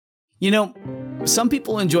You know, some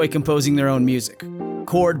people enjoy composing their own music,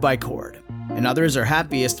 chord by chord, and others are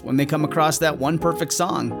happiest when they come across that one perfect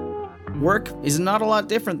song. Work is not a lot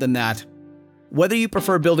different than that. Whether you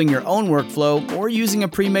prefer building your own workflow or using a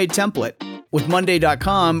pre-made template, with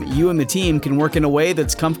Monday.com, you and the team can work in a way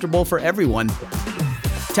that's comfortable for everyone.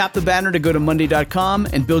 Tap the banner to go to Monday.com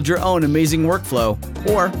and build your own amazing workflow,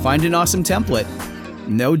 or find an awesome template.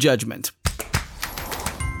 No judgment.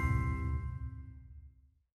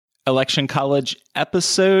 Election College,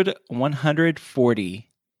 episode 140,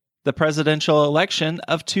 the presidential election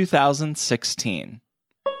of 2016.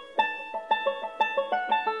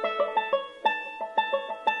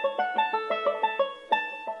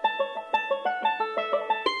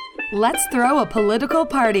 Let's throw a political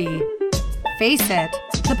party. Face it,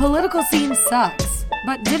 the political scene sucks,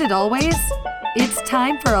 but did it always? It's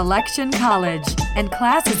time for Election College, and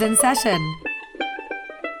class is in session.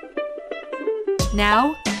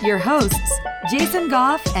 Now, your hosts, Jason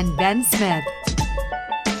Goff and Ben Smith.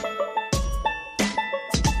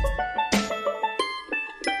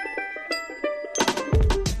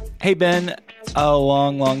 Hey, Ben. A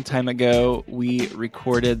long time ago, we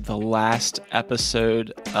recorded the last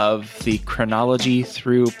episode of the chronology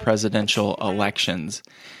through presidential elections.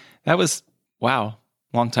 That was, wow,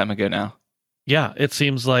 long time ago now. Yeah, it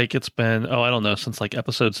seems like it's been, since like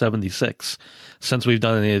episode 76, since we've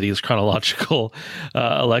done any of these chronological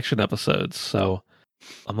election episodes. So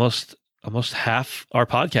almost half our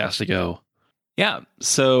podcast ago. Yeah,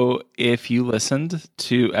 so if you listened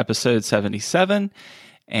to episode 77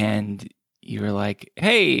 and you were like,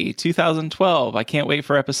 hey, 2012, I can't wait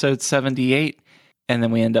for episode 78. And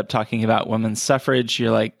then we end up talking about women's suffrage.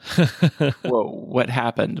 You're like, whoa, what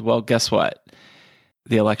happened? Well, guess what?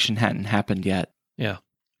 The election hadn't happened yet. Yeah,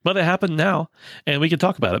 but it happened now. And we can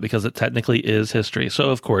talk about it because it technically is history. So,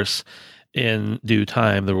 of course, in due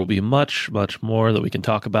time, there will be much more that we can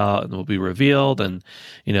talk about and will be revealed and,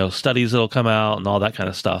 studies that'll come out and all that kind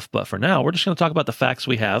of stuff. But for now, we're just going to talk about the facts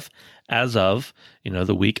we have as of,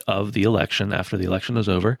 the week of the election, after the election is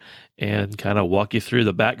over, and kind of walk you through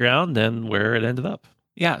the background and where it ended up.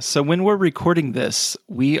 Yeah. So when we're recording this,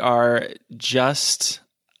 we are just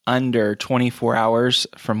under 24 hours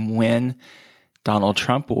from when Donald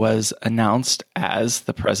Trump was announced as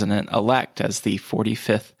the president-elect, as the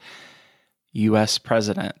 45th U.S.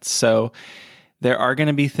 president. So there are going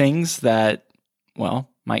to be things that,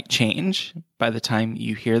 might change by the time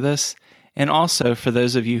you hear this. And also for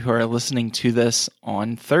those of you who are listening to this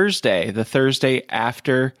on Thursday, the Thursday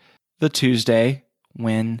after the Tuesday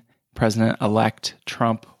when President-elect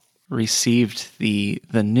Trump received the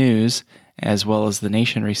news, as well as the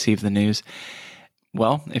nation received the news.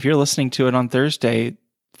 Well, if you're listening to it on Thursday,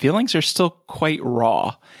 feelings are still quite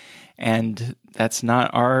raw. And that's not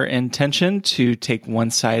our intention to take one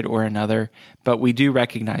side or another, but we do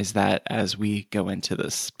recognize that as we go into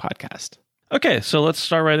this podcast. Okay, so let's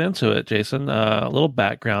start right into it, Jason. A little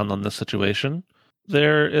background on this situation.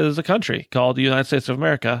 There is a country called the United States of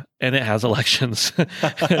America, and it has elections.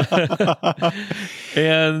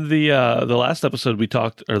 And the last episode we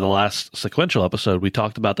talked, or the last sequential episode, we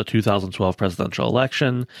talked about the 2012 presidential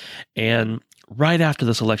election. And right after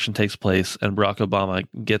this election takes place and Barack Obama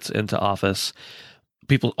gets into office,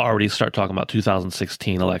 people already start talking about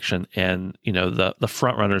 2016 election, and the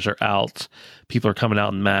front runners are out. People are coming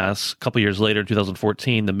out in mass. A couple years later, in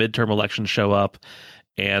 2014, the midterm elections show up,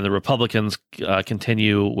 and the Republicans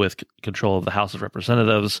continue with control of the House of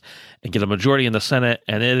Representatives and get a majority in the Senate,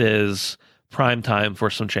 and it is prime time for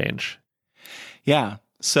some change. Yeah.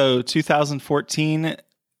 So 2014,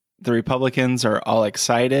 the Republicans are all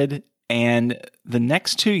excited, and the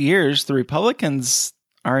next 2 years, the Republicans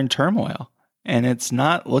are in turmoil. And it's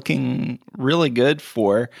not looking really good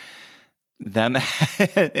for them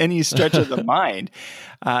at any stretch of the mind.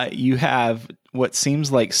 You have what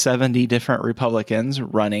seems like 70 different Republicans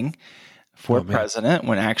running for president,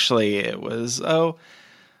 when actually it was,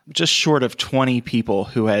 just short of 20 people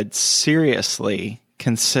who had seriously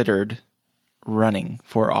considered running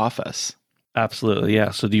for office. Absolutely,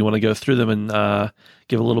 yeah. So do you want to go through them and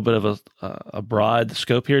give a little bit of a broad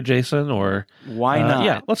scope here, Jason? Or why not?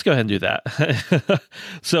 Yeah, let's go ahead and do that.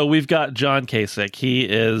 So we've got John Kasich. He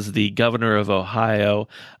is the governor of Ohio,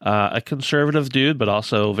 a conservative dude, but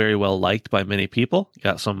also very well liked by many people.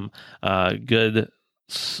 Got some good,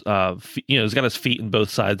 he's got his feet in both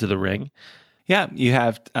sides of the ring. Yeah, you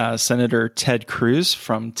have Senator Ted Cruz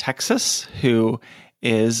from Texas, who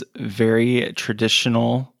is very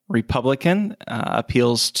traditional Republican,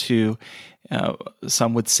 appeals to,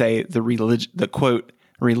 some would say, the quote,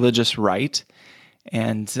 religious right,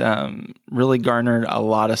 and really garnered a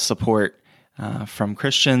lot of support from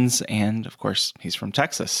Christians. And of course, he's from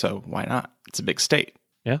Texas, so why not? It's a big state.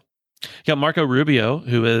 Yeah. You got Marco Rubio,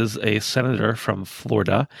 who is a senator from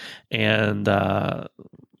Florida, and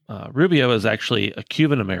Rubio is actually a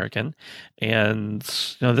Cuban American, and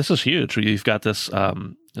this is huge. You've got this.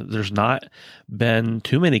 There's not been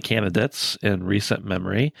too many candidates in recent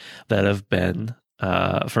memory that have been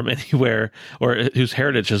from anywhere or whose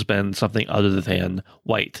heritage has been something other than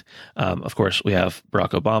white. Of course, we have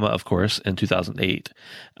Barack Obama, of course, in 2008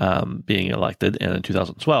 being elected, and in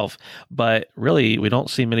 2012. But really, we don't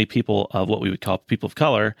see many people of what we would call people of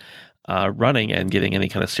color running and getting any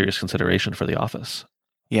kind of serious consideration for the office.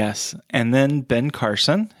 Yes. And then Ben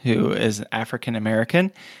Carson, who is African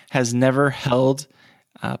American, has never held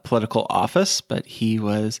political office, but he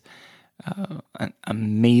was an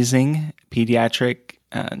amazing pediatric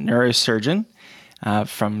neurosurgeon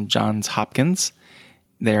from Johns Hopkins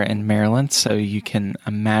there in Maryland. So you can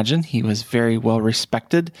imagine he was very well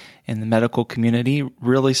respected in the medical community,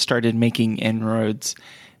 really started making inroads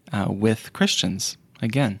with Christians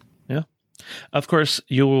again. Yeah. Of course,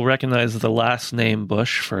 you will recognize the last name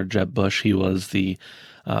Bush for Jeb Bush. He was the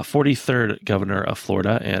 43rd governor of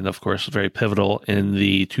Florida, and of course, very pivotal in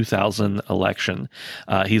the 2000 election.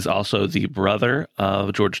 He's also the brother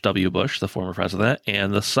of George W. Bush, the former president,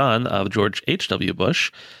 and the son of George H.W.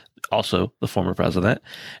 Bush, also the former president.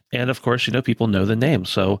 And of course, people know the name,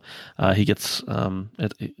 so he gets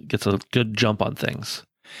a good jump on things.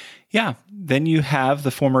 Yeah. Then you have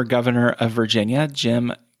the former governor of Virginia,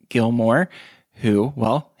 Jim Gilmore, who,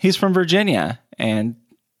 well, he's from Virginia, and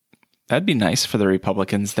that'd be nice for the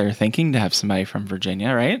Republicans they're thinking to have somebody from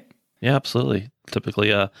Virginia, right? Yeah, absolutely. Typically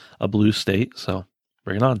a blue state, so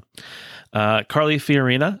bring it on. Carly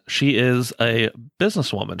Fiorina, she is a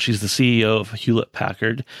businesswoman. She's the CEO of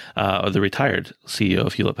Hewlett-Packard, or the retired CEO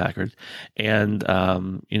of Hewlett-Packard, and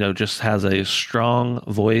just has a strong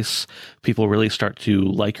voice. People really start to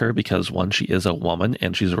like her because, one, she is a woman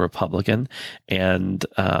and she's a Republican, and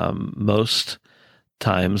most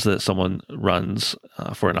times that someone runs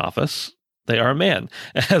for an office, they are a man,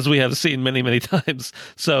 as we have seen many, many times.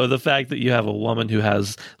 So the fact that you have a woman who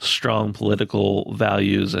has strong political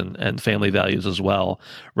values and family values as well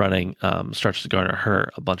running starts to garner her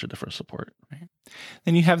a bunch of different support. Right.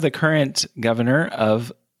 Then you have the current governor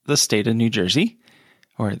of the state of New Jersey,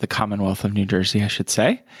 or the Commonwealth of New Jersey, I should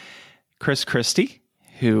say, Chris Christie,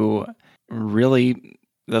 who really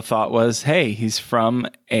the thought was, hey, he's from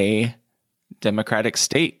a Democratic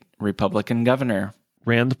state, Republican governor.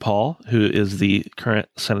 Rand Paul, who is the current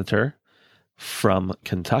senator from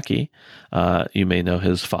Kentucky. You may know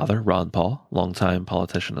his father, Ron Paul, longtime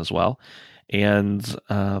politician as well. And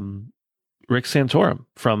Rick Santorum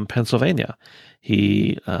from Pennsylvania.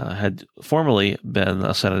 He had formerly been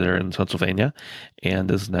a senator in Pennsylvania and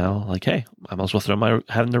is now like, hey, I might as well throw my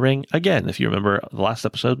hat in the ring again. If you remember the last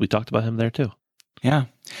episode, we talked about him there too. Yeah.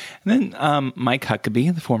 And then Mike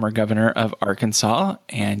Huckabee, the former governor of Arkansas,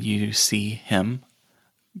 and you see him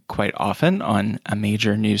quite often on a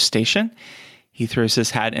major news station. He throws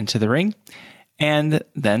his hat into the ring. And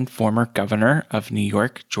then former governor of New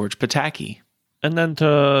York, George Pataki. And then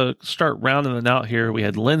to start rounding it out here, we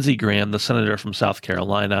had Lindsey Graham, the senator from South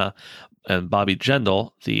Carolina, and Bobby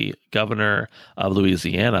Jindal, the governor of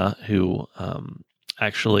Louisiana, who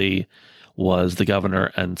actually was the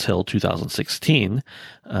governor until 2016.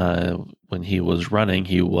 When he was running,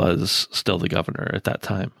 he was still the governor at that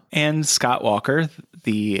time. And Scott Walker,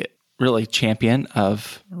 the really champion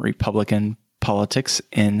of Republican politics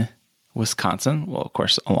in Wisconsin, well, of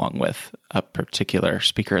course, along with a particular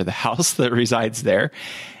Speaker of the House that resides there,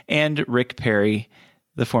 and Rick Perry,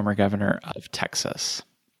 the former governor of Texas.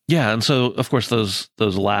 Yeah, and so, of course, those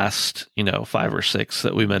last, 5 or 6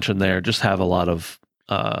 that we mentioned there just have a lot of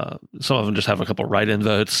some of them just have a couple write-in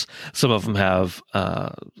votes. Some of them have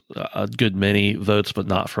a good many votes, but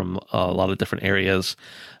not from a lot of different areas.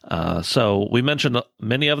 So we mentioned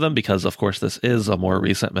many of them because, of course, this is a more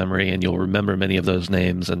recent memory, and you'll remember many of those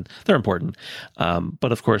names, and they're important.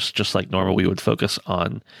 But of course, just like normal, we would focus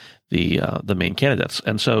on the main candidates.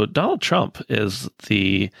 And so Donald Trump is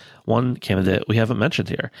the one candidate we haven't mentioned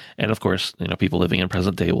here. And of course, people living in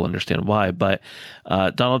present day will understand why. But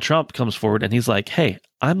Donald Trump comes forward and he's like, hey,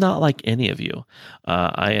 I'm not like any of you.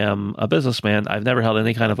 I am a businessman. I've never held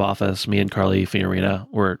any kind of office. Me and Carly Fiorina,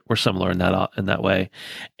 we're similar in that way.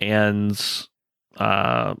 And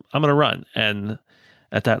I'm going to run. And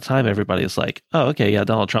at that time, everybody is like, oh, okay, yeah,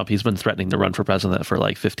 Donald Trump, he's been threatening to run for president for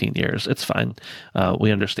like 15 years. It's fine.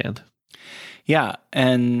 We understand. Yeah.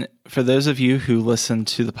 And for those of you who listened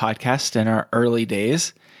to the podcast in our early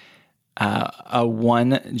days,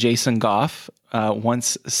 one Jason Goff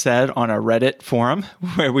once said on a Reddit forum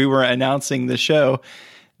where we were announcing the show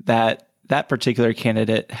that particular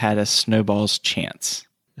candidate had a snowball's chance.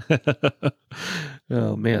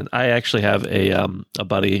 Oh man, I actually have a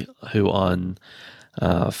buddy who on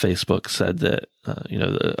Facebook said that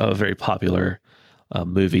a very popular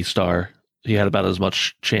movie star, he had about as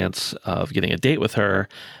much chance of getting a date with her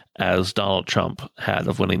as Donald Trump had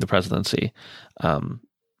of winning the presidency.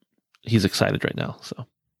 He's excited right now. So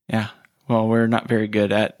yeah. Well, we're not very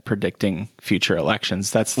good at predicting future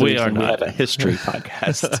elections. That's the reason we have a history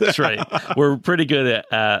podcast. That's right. We're pretty good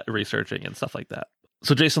at researching and stuff like that.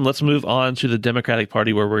 So, Jason, let's move on to the Democratic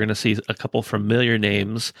Party, where we're going to see a couple familiar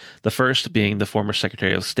names. The first being the former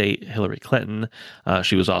Secretary of State, Hillary Clinton.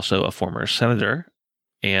 She was also a former senator,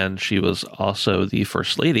 and she was also the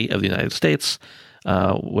First Lady of the United States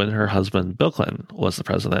when her husband, Bill Clinton, was the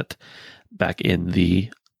president back in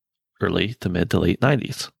the early to mid to late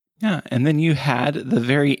 90s. Yeah, and then you had the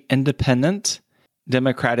very independent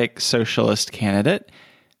Democratic Socialist candidate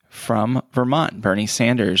from Vermont, Bernie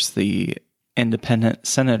Sanders, the independent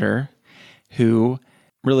senator who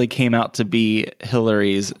really came out to be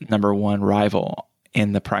Hillary's number one rival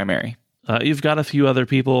in the primary. You've got a few other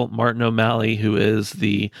people. Martin O'Malley, who is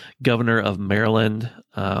the governor of Maryland,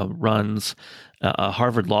 runs. A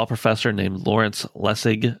Harvard law professor named Lawrence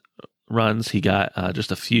Lessig runs. He got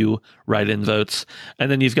just a few write-in votes.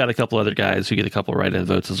 And then you've got a couple other guys who get a couple write-in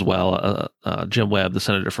votes as well. Jim Webb, the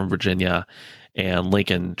senator from Virginia, and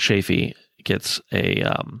Lincoln Chafee gets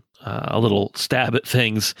a little stab at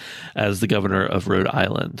things as the governor of Rhode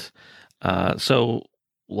Island. So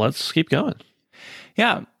let's keep going.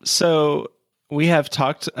 Yeah. So we have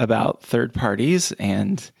talked about third parties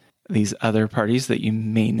and these other parties that you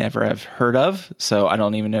may never have heard of. So I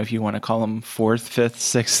don't even know if you want to call them fourth, fifth,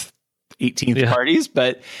 sixth, 18th parties,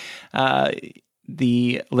 but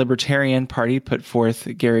the Libertarian Party put forth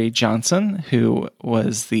Gary Johnson, who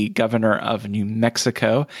was the governor of New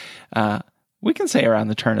Mexico. We can say around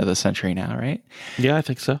the turn of the century now, right? Yeah, I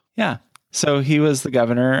think so. Yeah. So he was the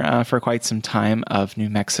governor for quite some time of New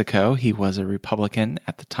Mexico. He was a Republican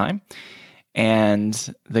at the time.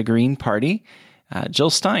 And the Green Party,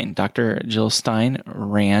 Dr. Jill Stein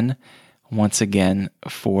ran once again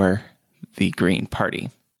for the Green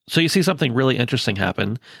Party. So you see something really interesting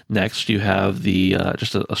happen next. You have the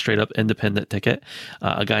just a straight up independent ticket.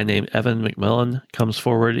 A guy named Evan McMillan comes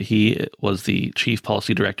forward. He was the chief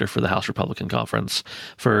policy director for the House Republican Conference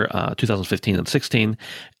for 2015 and 16.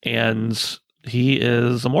 And he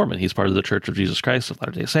is a Mormon. He's part of the Church of Jesus Christ of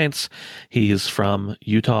Latter-day Saints. He's from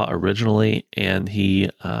Utah originally, and he's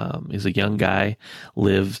a young guy,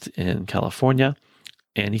 lived in California.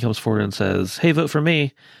 And he comes forward and says, hey, vote for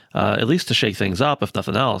me, at least to shake things up, if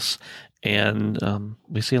nothing else. And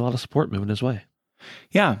we see a lot of support moving his way.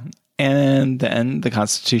 Yeah. And then the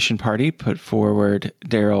Constitution Party put forward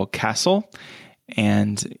Darrell Castle.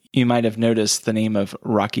 And you might have noticed the name of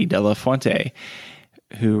Rocky De La Fuente,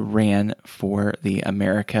 who ran for the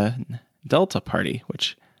American Delta Party,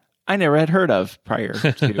 which I never had heard of prior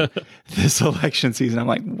to this election season. I'm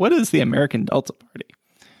like, what is the American Delta Party?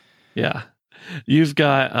 Yeah. You've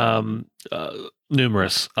got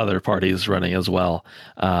numerous other parties running as well.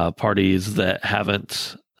 Parties that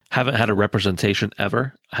haven't had a representation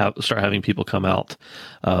ever start having people come out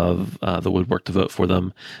of the woodwork to vote for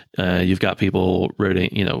them. You've got people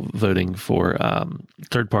voting for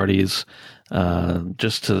third parties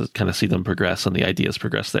just to kind of see them progress and the ideas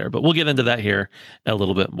progress there. But we'll get into that here a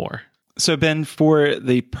little bit more. So, Ben, for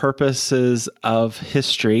the purposes of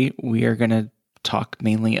history, we are going to talk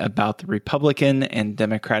mainly about the Republican and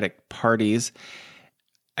Democratic parties.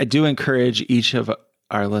 I do encourage each of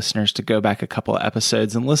our listeners to go back a couple of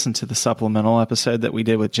episodes and listen to the supplemental episode that we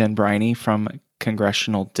did with Jen Briney from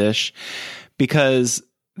Congressional Dish, because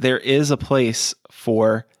there is a place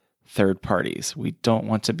for third parties. We don't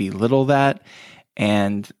want to belittle that,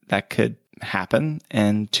 and that could happen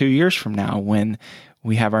in 2 years from now when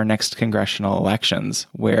we have our next congressional elections,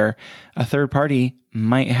 where a third party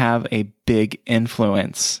might have a big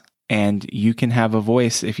influence, and you can have a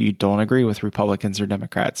voice if you don't agree with Republicans or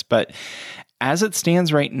Democrats. But as it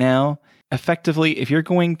stands right now, effectively, if you're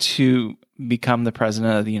going to become the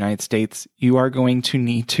president of the United States, you are going to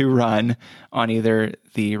need to run on either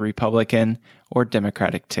the Republican or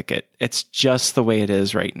Democratic ticket. It's just the way it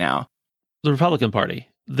is right now. The Republican Party.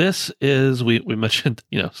 This is, we mentioned,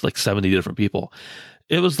 it's like 70 different people.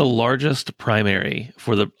 It was the largest primary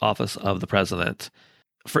for the office of the president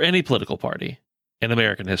for any political party in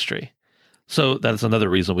American history. So that's another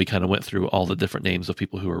reason we kind of went through all the different names of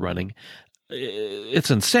people who were running.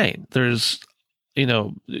 It's insane. There's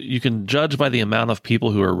you can judge by the amount of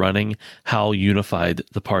people who are running how unified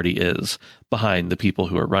the party is behind the people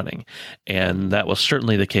who are running. And that was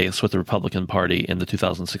certainly the case with the Republican Party in the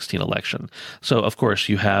 2016 election. So, of course,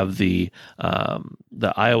 you have the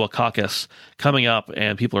Iowa caucus coming up,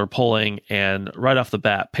 and people are polling, and right off the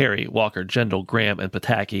bat, Perry, Walker, Jindal, Graham, and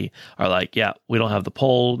Pataki are like, yeah, we don't have the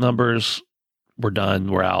poll numbers. We're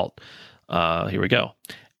done. We're out. Here we go.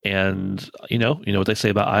 And, you know what they say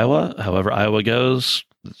about Iowa? However Iowa goes,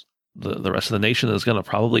 the rest of the nation is going to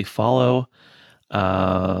probably follow.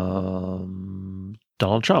 Donald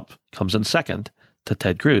Trump comes in second to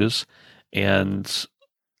Ted Cruz. And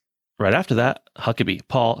right after that, Huckabee,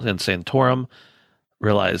 Paul, and Santorum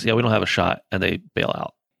realize, we don't have a shot, and they bail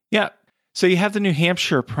out. Yeah. So you have the New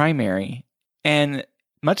Hampshire primary, and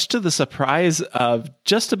much to the surprise of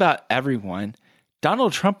just about everyone,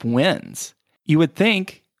 Donald Trump wins. You would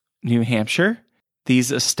think New Hampshire,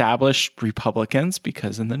 these established Republicans,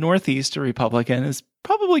 because in the Northeast, a Republican is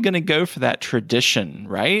probably going to go for that tradition,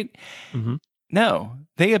 right? Mm-hmm. No,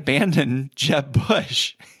 they abandon Jeb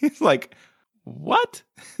Bush. He's like, what?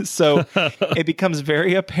 So it becomes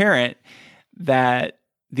very apparent that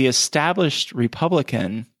the established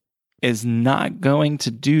Republican is not going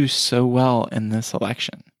to do so well in this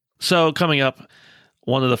election. So coming up,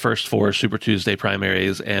 one of the first 4 Super Tuesday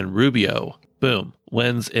primaries, and Rubio, boom,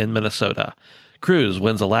 wins in Minnesota. Cruz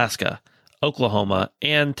wins Alaska, Oklahoma,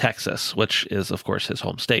 and Texas, which is, of course, his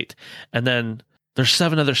home state. And then there's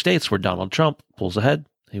 7 other states where Donald Trump pulls ahead.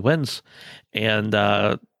 He wins. And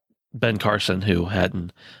Ben Carson, who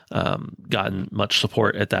hadn't gotten much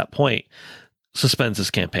support at that point, suspends his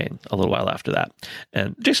campaign a little while after that.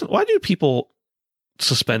 And Jason, why do people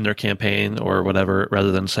suspend their campaign or whatever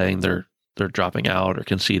rather than saying they're dropping out or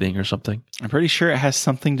conceding or something? I'm pretty sure it has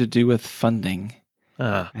something to do with funding.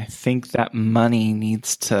 I think that money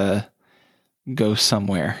needs to go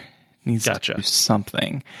somewhere. It needs to do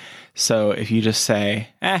something. So if you just say,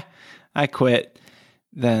 I quit,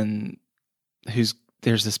 then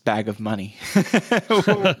there's this bag of money.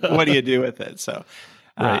 What do you do with it? So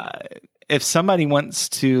if somebody wants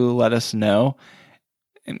to let us know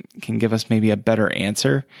and can give us maybe a better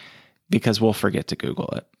answer, because we'll forget to Google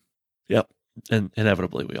it. Yep. And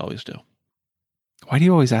inevitably, we always do. Why do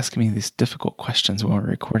you always ask me these difficult questions when we're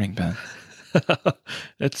recording, Ben?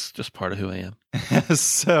 It's just part of who I am.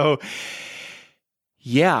 So,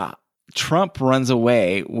 yeah, Trump runs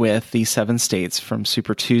away with the 7 states from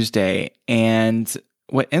Super Tuesday. And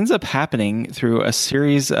what ends up happening through a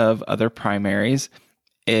series of other primaries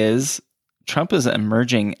is Trump is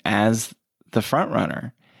emerging as the front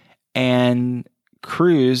runner. And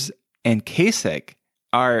Cruz and Kasich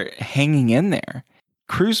are hanging in there.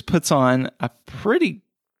 Cruz puts on a pretty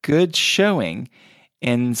good showing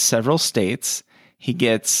in several states. He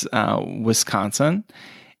gets Wisconsin,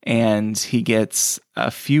 and he gets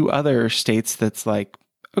a few other states that's like,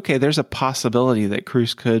 okay, there's a possibility that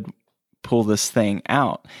Cruz could pull this thing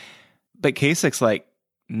out. But Kasich's like,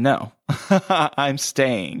 no, I'm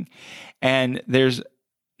staying. And there's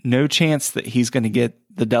no chance that he's going to get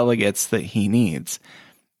the delegates that he needs.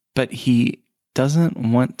 But he doesn't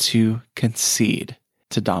want to concede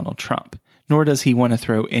to Donald Trump, nor does he want to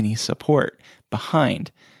throw any support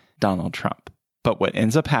behind Donald Trump. But what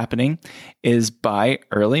ends up happening is by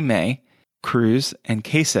early May, Cruz and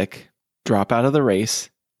Kasich drop out of the race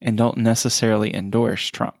and don't necessarily endorse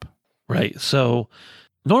Trump. Right. So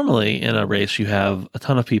normally in a race, you have a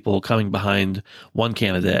ton of people coming behind one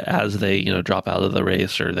candidate as they, drop out of the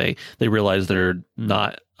race, or they realize they're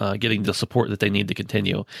not getting the support that they need to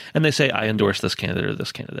continue. And they say, I endorse this candidate or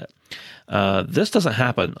this candidate. This doesn't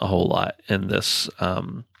happen a whole lot in this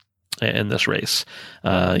race.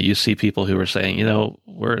 You see people who are saying,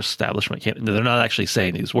 we're establishment candidates. They're not actually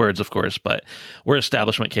saying these words, of course, but we're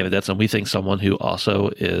establishment candidates, and we think someone who also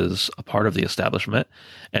is a part of the establishment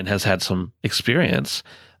and has had some experience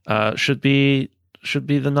should be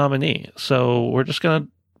the nominee. So we're just going to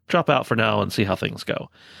drop out for now and see how things go.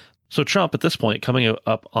 So Trump, at this point, coming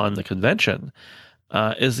up on the convention,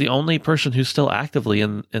 is the only person who's still actively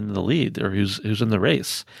in the lead, or who's in the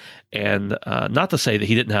race. And not to say that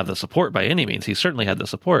he didn't have the support by any means. He certainly had the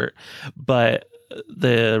support. But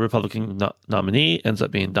the Republican nominee ends up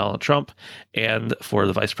being Donald Trump. And for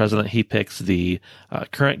the vice president, he picks the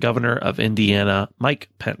current governor of Indiana, Mike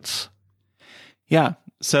Pence. Yeah.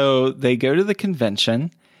 So they go to the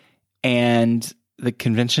convention, and the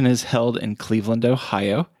convention is held in Cleveland,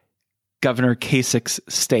 Ohio. Governor Kasich's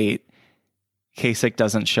state. Kasich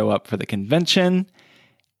doesn't show up for the convention,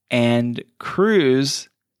 and Cruz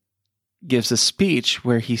gives a speech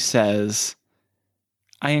where he says,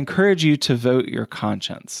 I encourage you to vote your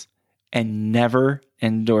conscience. and never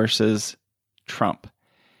endorses Trump,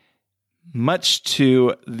 much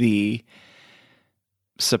to the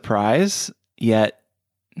surprise, yet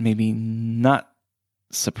maybe not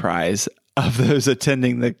surprise, of those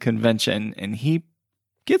attending the convention. And he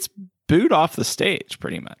gets booed off the stage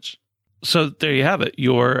pretty much. So there you have it.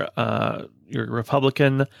 Your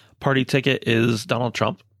Republican Party ticket is Donald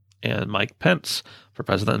Trump and Mike Pence for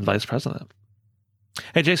president and vice president.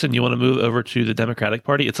 Hey, Jason, you want to move over to the Democratic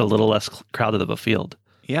Party? It's a little less crowded of a field.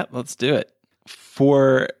 Yep, let's do it.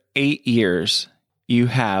 For 8 years, you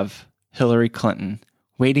have Hillary Clinton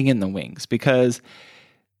waiting in the wings because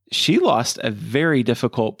she lost a very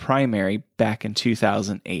difficult primary back in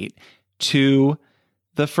 2008 to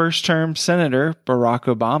the first-term Senator Barack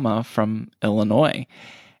Obama from Illinois.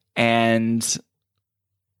 And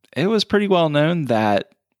it was pretty well known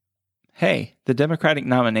that, hey, the Democratic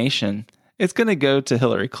nomination, it's going to go to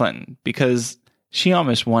Hillary Clinton because she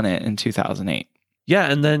almost won it in 2008.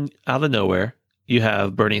 Yeah, and then out of nowhere, you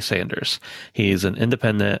have Bernie Sanders. He's an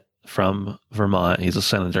independent from Vermont. He's a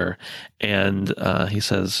senator. And he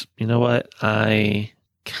says, you know what? I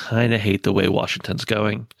kind of hate the way Washington's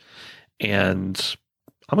going. And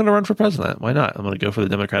I'm going to run for president. Why not? I'm going to go for the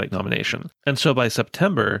Democratic nomination. And so by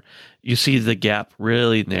September, you see the gap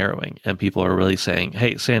really narrowing and people are really saying,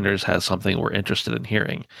 hey, Sanders has something we're interested in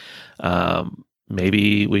hearing.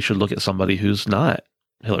 Maybe we should look at somebody who's not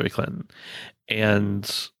Hillary Clinton.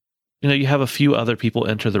 And, you know, you have a few other people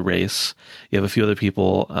enter the race. You have a few other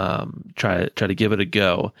people try to give it a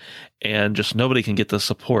go. And just nobody can get the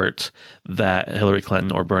support that Hillary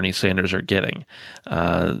Clinton or Bernie Sanders are getting.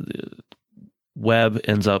 Webb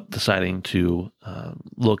ends up deciding to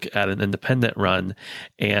look at an independent run,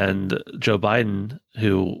 and Joe Biden,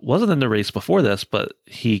 who wasn't in the race before this, but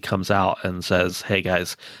he comes out and says, hey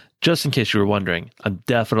guys, just in case you were wondering, I'm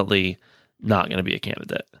definitely not going to be a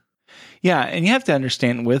candidate. Yeah, and you have to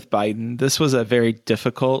understand with Biden, this was a very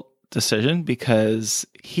difficult decision because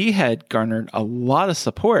he had garnered a lot of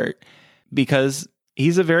support because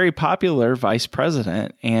he's a very popular vice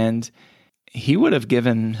president, and he would have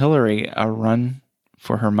given Hillary a run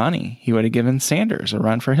for her money. He would have given Sanders a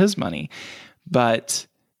run for his money. But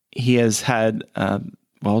he has had,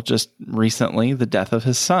 just recently, the death of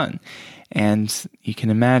his son. And you can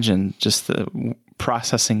imagine just the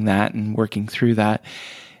processing that and working through that.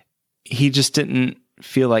 He just didn't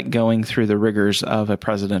feel like going through the rigors of a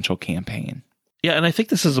presidential campaign. Yeah, and I think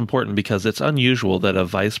this is important because it's unusual that a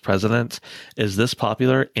vice president is this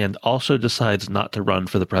popular and also decides not to run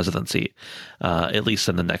for the presidency, at least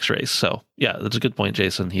in the next race. So, yeah, that's a good point,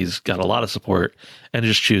 Jason. He's got a lot of support and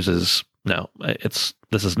just chooses, no, this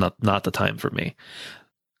is not the time for me.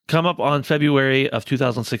 Come up on February of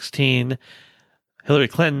 2016, Hillary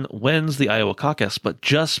Clinton wins the Iowa caucus, but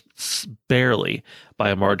just barely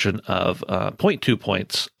by a margin of 0.2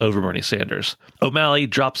 points over Bernie Sanders. O'Malley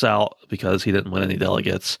drops out because he didn't win any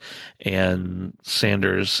delegates, and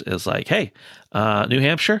Sanders is like, hey, New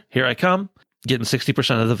Hampshire, here I come, getting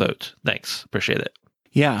 60% of the vote. Thanks. Appreciate it.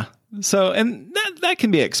 Yeah. So, and that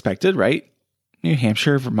can be expected, right? New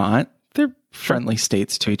Hampshire, Vermont, they're friendly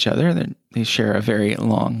states to each other. They share a very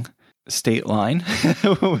long state line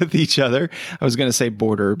with each other. I was going to say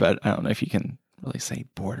border, but I don't know if you can really say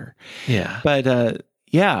border. Yeah. But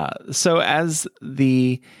yeah, so as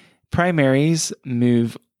the primaries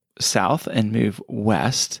move south and move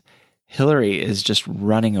west, Hillary is just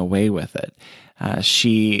running away with it.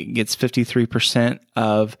 She gets 53%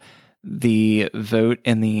 of the vote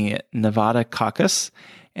in the Nevada caucus,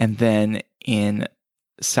 and then in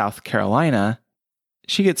South Carolina,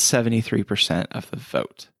 she gets 73% of the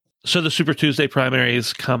vote. So the Super Tuesday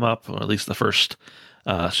primaries come up, or at least the first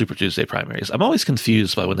Super Tuesday primaries. I'm always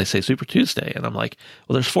confused by when they say Super Tuesday, and I'm like,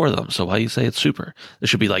 well, there's 4 of them, so why do you say it's super? There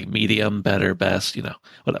should be like medium, better, best,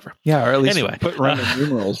 whatever. Yeah, or at least anyway, put Roman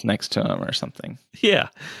numerals next to them or something. Yeah,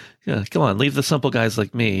 come on, leave the simple guys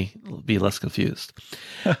like me be less confused.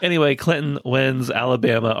 Anyway, Clinton wins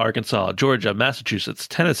Alabama, Arkansas, Georgia, Massachusetts,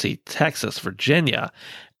 Tennessee, Texas, Virginia,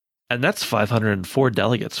 and that's 504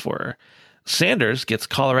 delegates for her. Sanders gets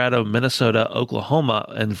Colorado, Minnesota, Oklahoma,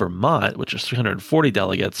 and Vermont, which is 340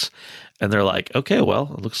 delegates. And they're like, okay,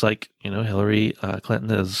 well, it looks like, Hillary Clinton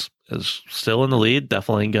is still in the lead,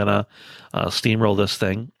 definitely going to steamroll this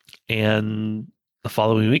thing. And the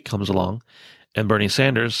following week comes along and Bernie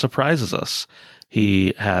Sanders surprises us.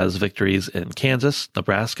 He has victories in Kansas,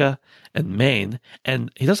 Nebraska, and Maine.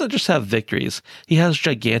 And he doesn't just have victories. He has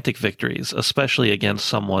gigantic victories, especially against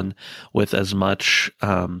someone with as much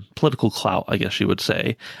political clout, I guess you would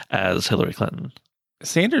say, as Hillary Clinton.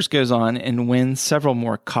 Sanders goes on and wins several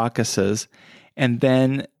more caucuses and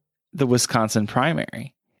then the Wisconsin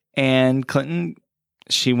primary. And Clinton,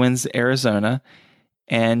 she wins Arizona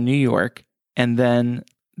and New York. And then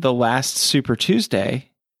the last Super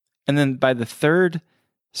Tuesday, and then by the third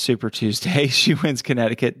Super Tuesday, she wins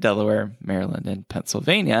Connecticut, Delaware, Maryland, and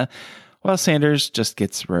Pennsylvania, while Sanders just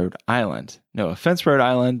gets Rhode Island. No offense, Rhode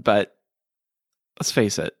Island, but let's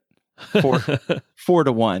face it,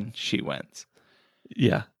 4-1, she wins.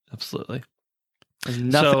 Yeah, absolutely. Has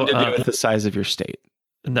nothing to do with the size of your state.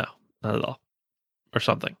 No, not at all. Or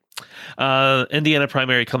something. Indiana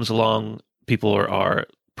primary comes along. People are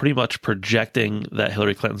pretty much projecting that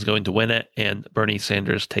Hillary Clinton's going to win it, and Bernie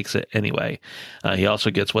Sanders takes it anyway. He also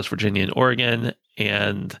gets West Virginia and Oregon,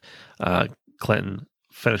 and Clinton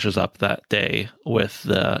finishes up that day with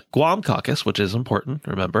the Guam caucus, which is important,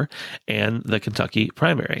 remember, and the Kentucky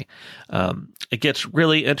primary. It gets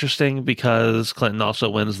really interesting because Clinton also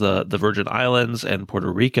wins the Virgin Islands and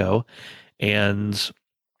Puerto Rico, and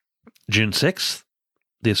June 6th,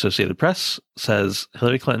 the Associated Press says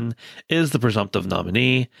Hillary Clinton is the presumptive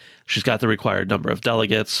nominee. She's got the required number of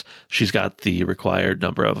delegates. She's got the required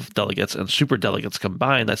number of delegates and superdelegates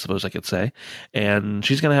combined, I suppose I could say. And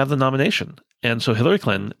she's going to have the nomination. And so Hillary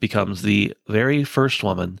Clinton becomes the very first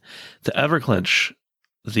woman to ever clinch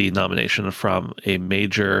the nomination from a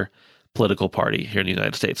major political party here in the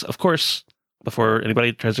United States. Of course, before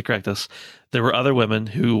anybody tries to correct us, there were other women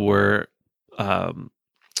who were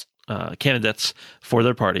candidates for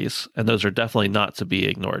their parties, and those are definitely not to be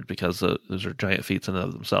ignored because those are giant feats in and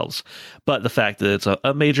of themselves. But the fact that it's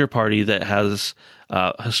a major party that has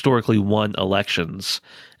historically won elections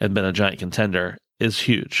and been a giant contender is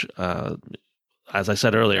huge. As I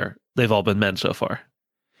said earlier, they've all been men so far.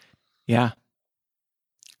 Yeah.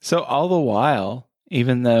 So all the while,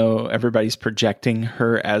 even though everybody's projecting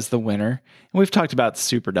her as the winner, and we've talked about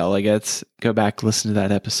superdelegates, go back, listen to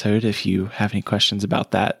that episode if you have any questions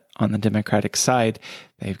about that. On the Democratic side,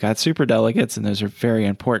 they've got superdelegates, and those are very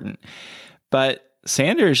important. But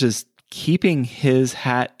Sanders is keeping his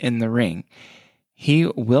hat in the ring. He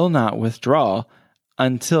will not withdraw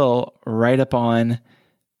until right up on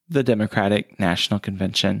the Democratic National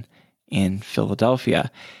Convention in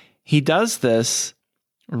Philadelphia. He does this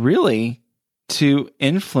really to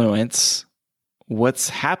influence what's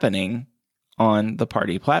happening on the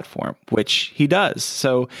party platform, which he does.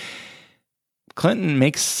 So Clinton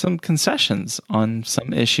makes some concessions on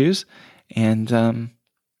some issues, and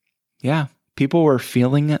people were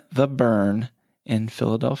feeling the burn in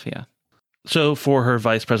Philadelphia. So for her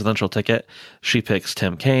vice presidential ticket, she picks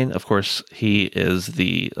Tim Kaine. Of course, he is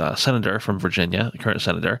the senator from Virginia, the current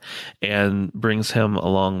senator, and brings him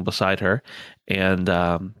along beside her, and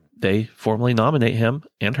they formally nominate him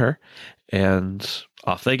and her, and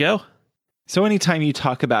off they go. So anytime you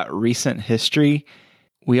talk about recent history,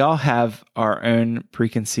 we all have our own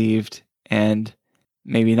preconceived and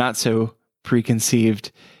maybe not so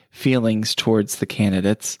preconceived feelings towards the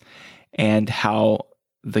candidates and how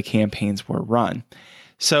the campaigns were run.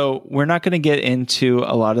 So we're not going to get into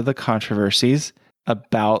a lot of the controversies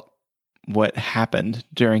about what happened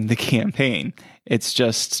during the campaign. It's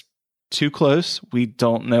just too close. We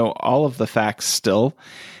don't know all of the facts still,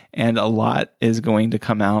 and a lot is going to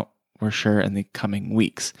come out, we're sure, in the coming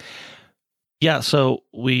weeks. Yeah, so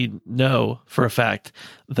we know for a fact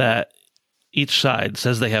that each side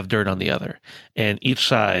says they have dirt on the other, and each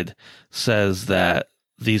side says that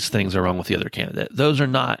these things are wrong with the other candidate. Those are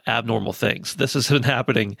not abnormal things. This has been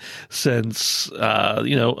happening since, I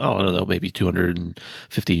don't know, maybe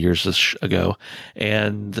 250 years ago,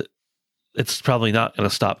 and it's probably not going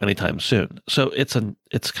to stop anytime soon. So it's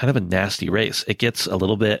kind of a nasty race. It gets a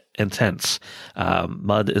little bit intense.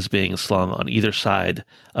 Mud is being slung on either side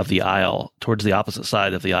of the aisle, towards the opposite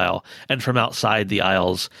side of the aisle, and from outside the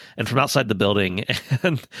aisles, and from outside the building.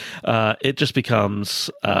 And it just becomes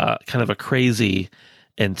kind of a crazy,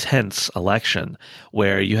 intense election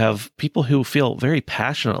where you have people who feel very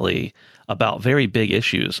passionately about very big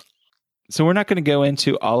issues. So we're not going to go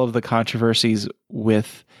into all of the controversies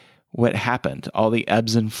with what happened, all the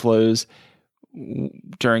ebbs and flows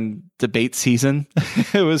during debate season.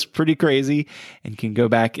 It was pretty crazy, and can go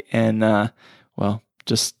back and,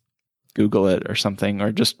 just Google it or something,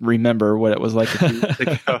 or just remember what it was like a few years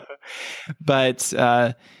ago. But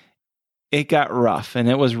it got rough, and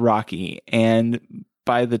it was rocky. And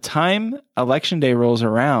by the time Election Day rolls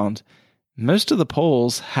around, most of the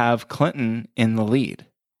polls have Clinton in the lead.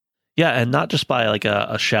 Yeah, and not just by like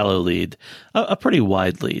a shallow lead, a pretty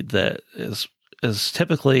wide lead that is is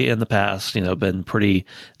typically in the past, been pretty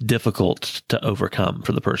difficult to overcome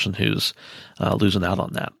for the person who's losing out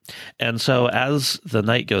on that. And so as the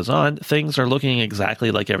night goes on, things are looking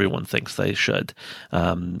exactly like everyone thinks they should.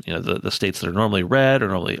 The states that are normally red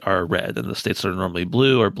are red, and the states that are normally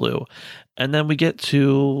blue are blue. And then we get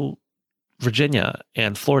to Virginia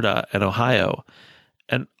and Florida and Ohio.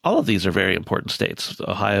 And all of these are very important states.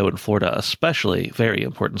 Ohio and Florida, especially, very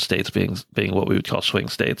important states, being what we would call swing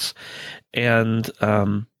states. And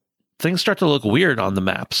things start to look weird on the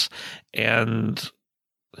maps. And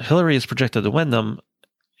Hillary is projected to win them,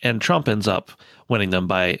 and Trump ends up winning them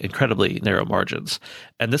by incredibly narrow margins.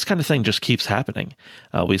 And this kind of thing just keeps happening.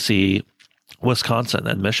 We see Wisconsin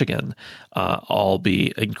and Michigan all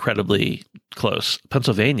be incredibly close.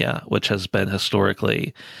 Pennsylvania, which has been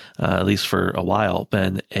historically, at least for a while,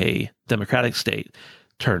 been a Democratic state,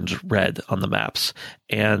 turns red on the maps.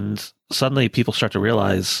 And suddenly people start to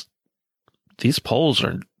realize these polls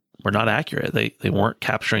were not accurate. They weren't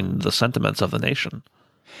capturing the sentiments of the nation.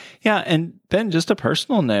 Yeah, and Ben, just a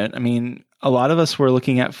personal note, I mean, a lot of us were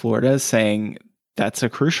looking at Florida saying that's a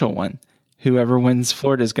crucial one. Whoever wins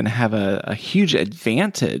Florida is going to have a huge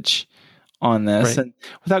advantage on this. Right. And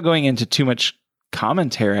without going into too much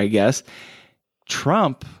commentary, I guess,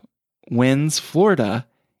 Trump wins Florida,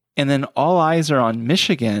 and then all eyes are on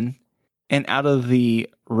Michigan, and out of the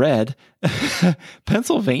red,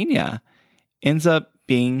 Pennsylvania ends up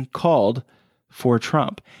being called for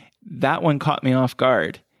Trump. That one caught me off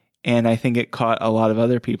guard, and I think it caught a lot of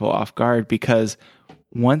other people off guard, because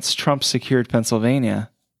once Trump secured Pennsylvania,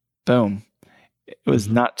 boom. It was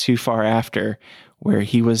not too far after where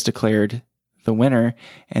he was declared the winner.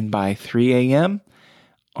 And by 3 a.m.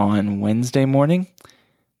 on Wednesday morning,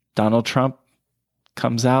 Donald Trump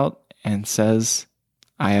comes out and says,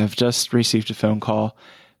 I have just received a phone call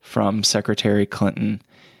from Secretary Clinton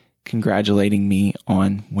congratulating me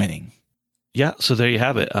on winning. Yeah, so there you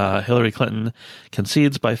have it. Hillary Clinton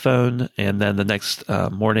concedes by phone, and then the next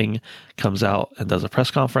morning comes out and does a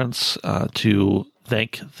press conference to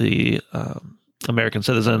thank the American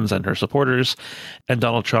citizens and her supporters, and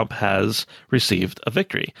Donald Trump has received a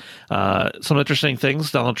victory. Some interesting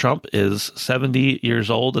things. Donald Trump is 70 years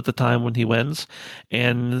old at the time when he wins,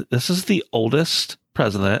 and this is the oldest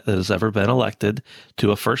president that has ever been elected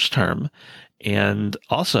to a first term. And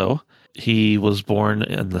also, he was born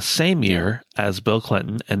in the same year as Bill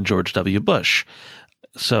Clinton and George W. Bush.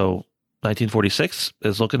 So 1946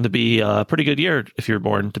 is looking to be a pretty good year if you're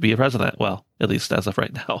born to be a president. Well, at least as of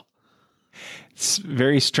right now. It's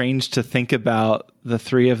very strange to think about the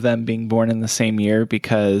three of them being born in the same year,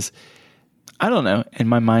 because I don't know, in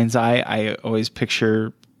my mind's eye, I always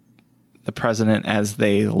picture the president as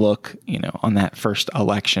they look, on that first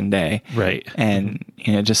election day. Right. And,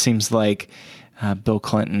 it just seems like Bill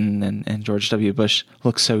Clinton and George W. Bush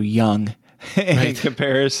look so young in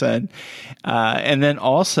comparison. And then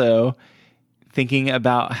also thinking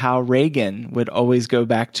about how Reagan would always go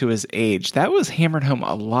back to his age. That was hammered home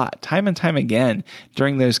a lot, time and time again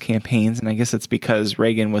during those campaigns. And I guess it's because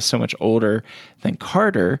Reagan was so much older than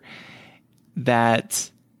Carter that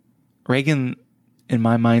Reagan, in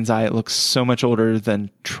my mind's eye, it looks so much older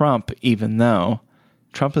than Trump, even though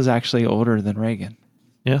Trump is actually older than Reagan.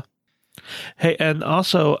 Yeah. Hey, and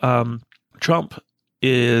also Trump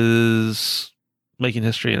is making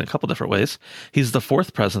history in a couple different ways. He's the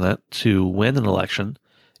fourth president to win an election,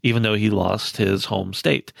 even though he lost his home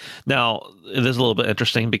state. Now, it is a little bit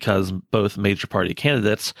interesting because both major party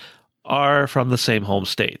candidates are from the same home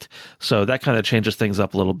state. So that kind of changes things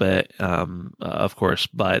up a little bit, of course,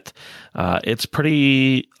 but it's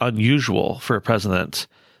pretty unusual for a president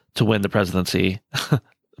to win the presidency. It's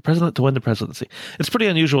pretty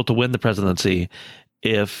unusual to win the presidency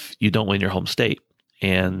if you don't win your home state,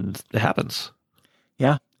 and it happens.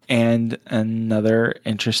 Yeah. And another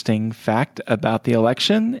interesting fact about the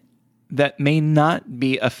election that may not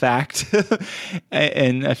be a fact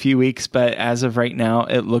in a few weeks, but as of right now,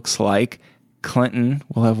 it looks like Clinton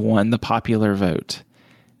will have won the popular vote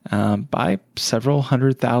by several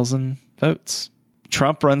 100,000 votes.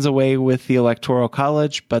 Trump runs away with the Electoral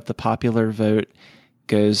College, but the popular vote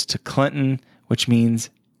goes to Clinton, which means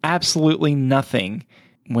absolutely nothing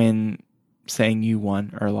when saying you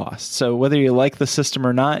won or lost. So whether you like the system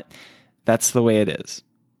or not, that's the way it is.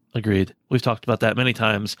 Agreed. We've talked about that many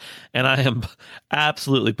times, and I am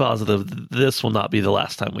absolutely positive this will not be the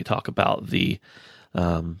last time we talk about the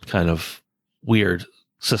kind of weird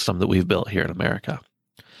system that we've built here in America.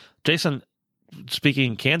 Jason,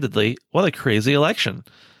 speaking candidly, what a crazy election.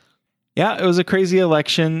 Yeah, it was a crazy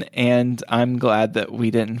election, and I'm glad that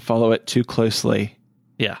we didn't follow it too closely.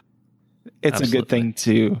 Yeah. It's absolutely a good thing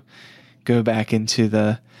to go back into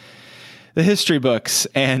the history books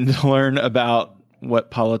and learn about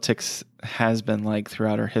what politics has been like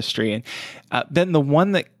throughout our history. And Ben, the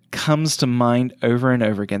one that comes to mind over and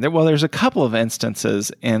over again, there's a couple of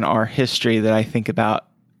instances in our history that I think about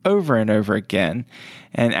over and over again.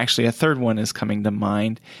 And actually a third one is coming to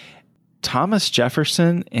mind. Thomas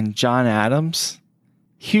Jefferson and John Adams,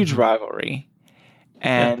 huge rivalry.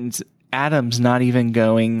 And Adams not even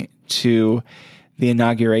going to the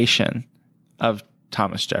inauguration of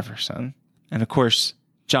Thomas Jefferson. And of course,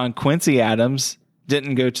 John Quincy Adams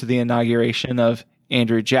didn't go to the inauguration of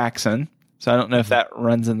Andrew Jackson. So I don't know if that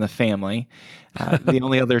runs in the family. The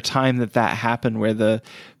only other time that happened where the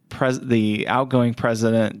outgoing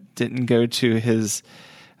president didn't go to his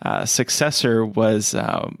successor was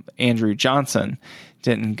Andrew Johnson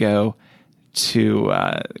didn't go to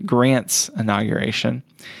Grant's inauguration.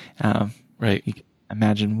 Right. You can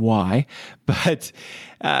imagine why. But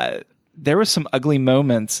there were some ugly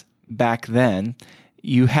moments back then.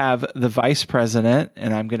 You have the vice president,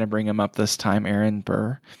 and I'm going to bring him up this time, Aaron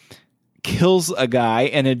Burr, kills a guy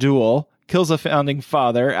in a duel, kills a founding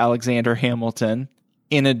father, Alexander Hamilton,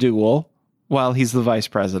 in a duel while he's the vice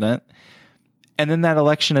president. And then that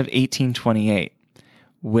election of 1828,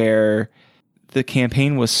 where the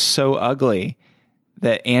campaign was so ugly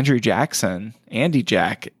that Andy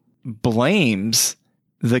Jack, blames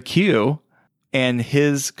the Q and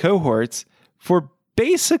his cohorts for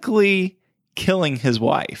basically killing his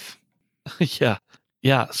wife. Yeah.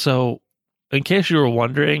 So in case you were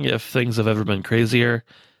wondering if things have ever been crazier,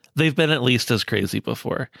 they've been at least as crazy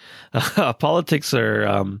before. Politics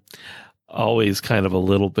are always kind of a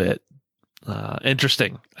little bit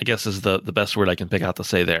interesting, I guess is the best word I can pick out to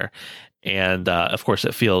say there. And of course,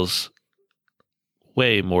 it feels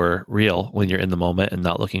way more real when you're in the moment and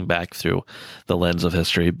not looking back through the lens of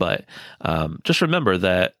history. But just remember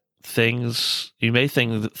that you may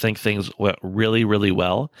think things went really, really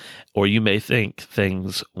well, or you may think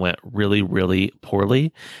things went really, really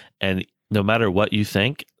poorly. And no matter what you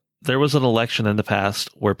think, there was an election in the past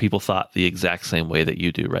where people thought the exact same way that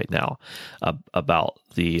you do right now about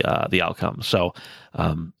the outcome. So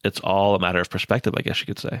it's all a matter of perspective, I guess you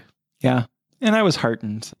could say. Yeah. And I was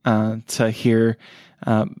heartened to hear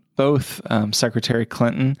both Secretary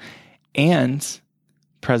Clinton and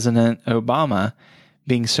President Obama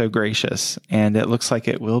being so gracious. And it looks like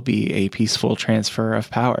it will be a peaceful transfer of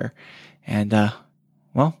power. And,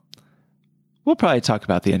 we'll probably talk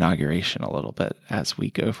about the inauguration a little bit as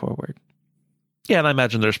we go forward. Yeah, and I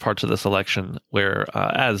imagine there's parts of this election where,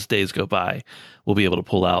 as days go by, we'll be able to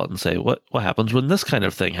pull out and say, what happens when this kind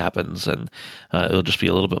of thing happens? And it'll just be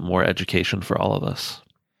a little bit more education for all of us.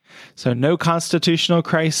 So no constitutional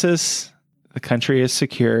crisis. The country is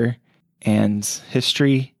secure, and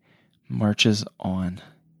history marches on.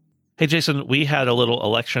 Hey, Jason, we had a little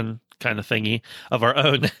election kind of thingy of our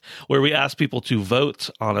own where we asked people to vote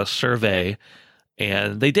on a survey,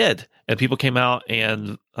 and they did. And people came out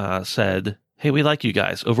and said, hey, we like you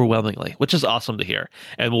guys overwhelmingly, which is awesome to hear.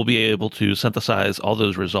 And we'll be able to synthesize all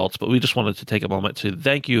those results. But we just wanted to take a moment to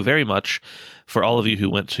thank you very much for all of you who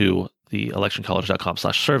went to the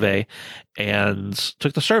electioncollege.com/survey and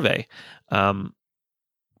took the survey.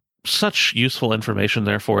 Such useful information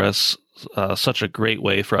there for us. Such a great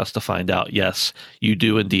way for us to find out, yes, you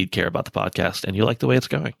do indeed care about the podcast and you like the way it's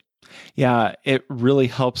going. Yeah, it really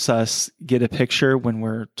helps us get a picture when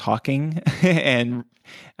we're talking and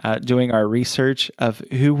doing our research of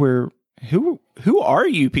who are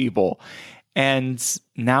you people? And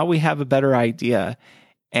now we have a better idea.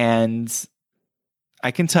 And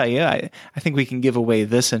I can tell you, I think we can give away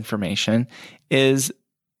this information, is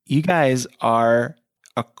you guys are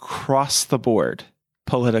across the board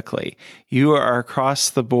politically. You are across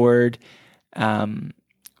the board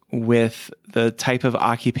with the type of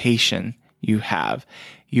occupation you have.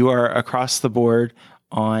 You are across the board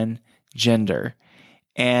on gender.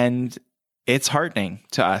 And it's heartening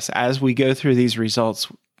to us as we go through these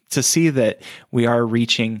results to see that we are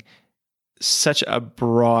reaching such a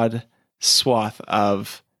broad swath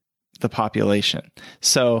of the population.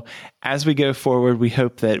 So as we go forward, we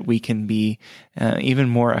hope that we can be even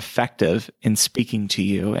more effective in speaking to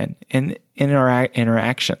you and in our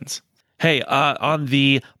interactions. Hey, on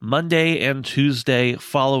the Monday and Tuesday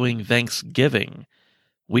following Thanksgiving,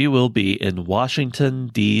 we will be in Washington,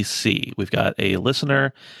 D.C. We've got a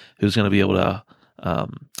listener who's going to be able to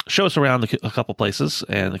show us around a couple places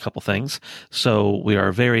and a couple things. So we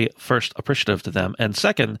are very first appreciative to them. And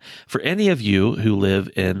second, for any of you who live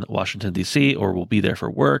in Washington, D.C. or will be there for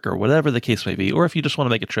work or whatever the case may be, or if you just want to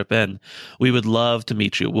make a trip in, we would love to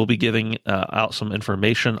meet you. We'll be giving out some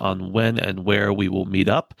information on when and where we will meet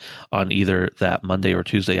up on either that Monday or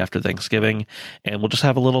Tuesday after Thanksgiving. And we'll just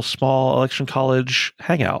have a little small Election College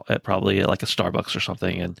hangout at probably like a Starbucks or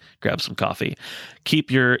something and grab some coffee.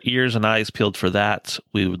 Keep your ears and eyes peeled for that.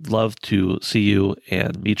 We would love to see you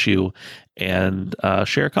and meet you and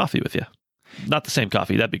share coffee with you. Not the same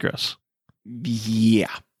coffee. That'd be gross.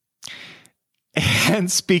 Yeah.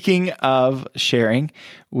 And speaking of sharing,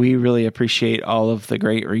 we really appreciate all of the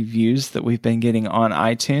great reviews that we've been getting on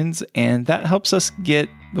iTunes, and that helps us get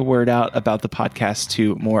the word out about the podcast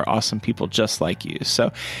to more awesome people just like you.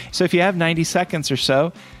 So if you have 90 seconds or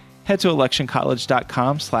so, head to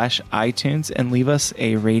electioncollege.com/iTunes and leave us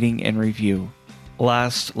a rating and review.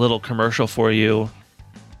 Last little commercial for you.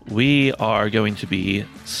 We are going to be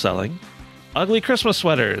selling ugly Christmas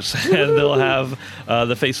sweaters, and they'll have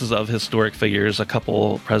the faces of historic figures, a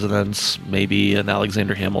couple presidents, maybe an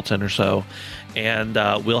Alexander Hamilton or so, and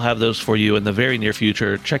we'll have those for you in the very near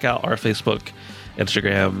future. Check out our Facebook,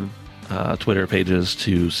 Instagram, Twitter pages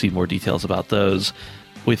to see more details about those.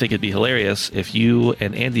 We think it'd be hilarious if you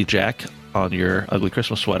and Andy Jack on your ugly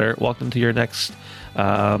Christmas sweater walked into your next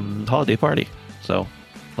holiday party. So,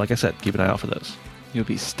 like I said, keep an eye out for those. You'll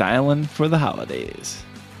be styling for the holidays.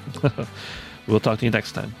 We'll talk to you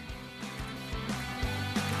next time.